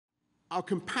Our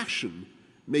compassion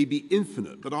may be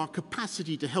infinite, but our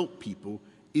capacity to help people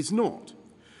is not.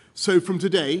 So from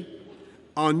today,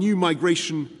 our new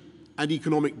migration and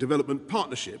economic development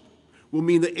partnership will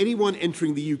mean that anyone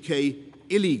entering the UK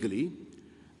illegally,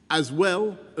 as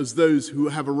well as those who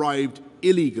have arrived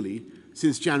illegally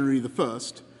since January the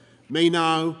 1st, may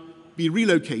now be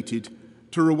relocated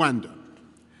to Rwanda.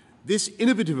 This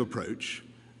innovative approach,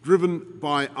 driven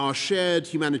by our shared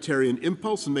humanitarian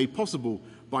impulse and made possible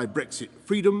by Brexit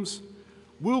freedoms,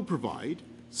 will provide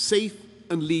safe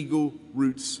and legal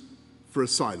routes for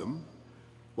asylum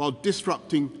while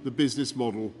disrupting the business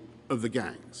model of the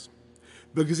gangs.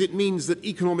 Because it means that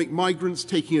economic migrants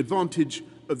taking advantage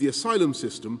of the asylum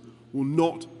system will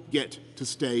not get to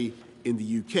stay in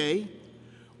the UK,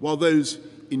 while those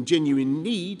in genuine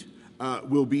need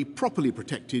will be properly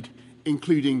protected,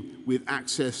 including with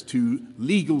access to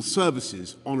legal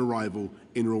services on arrival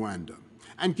in Rwanda,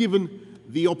 and given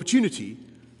the opportunity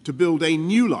to build a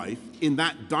new life in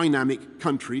that dynamic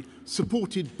country,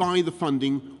 supported by the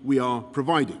funding we are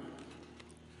providing.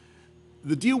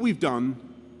 The deal we've done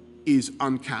is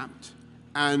uncapped,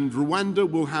 and Rwanda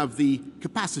will have the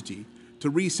capacity to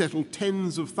resettle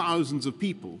tens of thousands of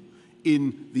people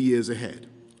in the years ahead.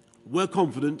 We're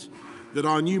confident that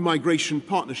our new migration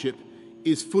partnership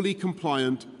is fully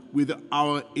compliant with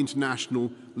our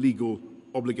international legal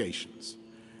obligations.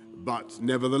 But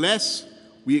nevertheless,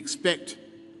 we expect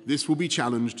this will be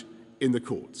challenged in the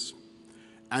courts.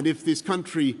 And if this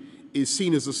country is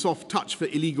seen as a soft touch for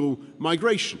illegal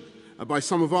migration by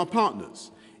some of our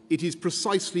partners, it is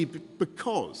precisely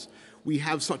because we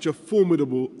have such a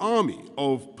formidable army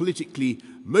of politically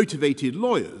motivated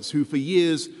lawyers who for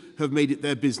years have made it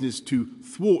their business to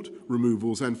thwart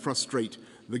removals and frustrate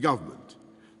the government.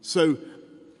 So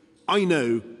I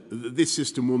know that this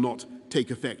system will not take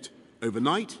effect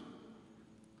overnight,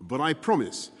 but I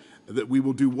promise that we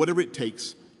will do whatever it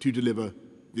takes to deliver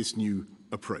this new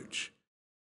approach.